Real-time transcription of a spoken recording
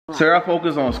So y'all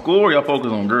focus on school or y'all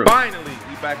focus on girls? Finally,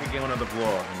 we back again on another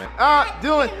vlog, man.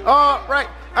 Doing all right.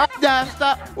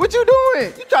 Stop. What you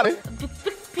doing? You trying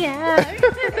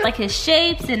to... Like his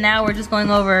shapes, and now we're just going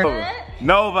over.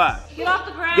 Nova. Get off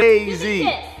the ground. Daisy.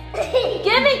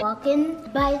 Give me. Walking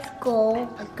bicycle.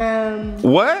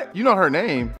 What? You know her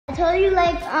name. I told you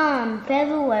like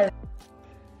February.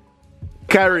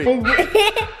 Kyrie. You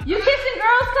kissing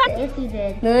girls, Ty? Yes, you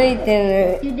did. No, you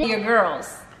didn't. You did. Your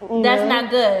girls. That's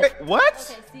not good. Hey, what?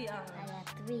 See, I got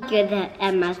 3. Good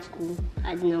at my school.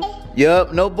 I know.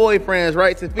 Yup, no boyfriends,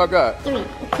 right? Fuck up. 3,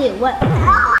 2, what?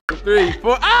 3,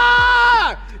 4.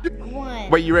 Ah! 1.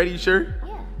 Wait, you ready? You sure?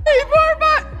 Yeah. 3, 4,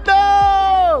 5.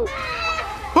 No!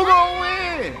 Who gonna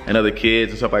win? And other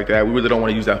kids and stuff like that. We really don't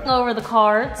want to use that. over the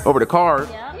cards. Over the card.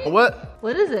 Yeah. What?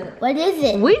 What is it? What is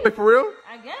it? We. Wait, for real?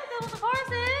 I guess that's what the card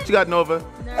said. You got Nova.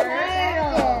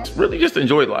 Really just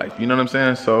enjoy life, you know what I'm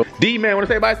saying? So, D-Man, want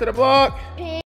to say bye to the vlog?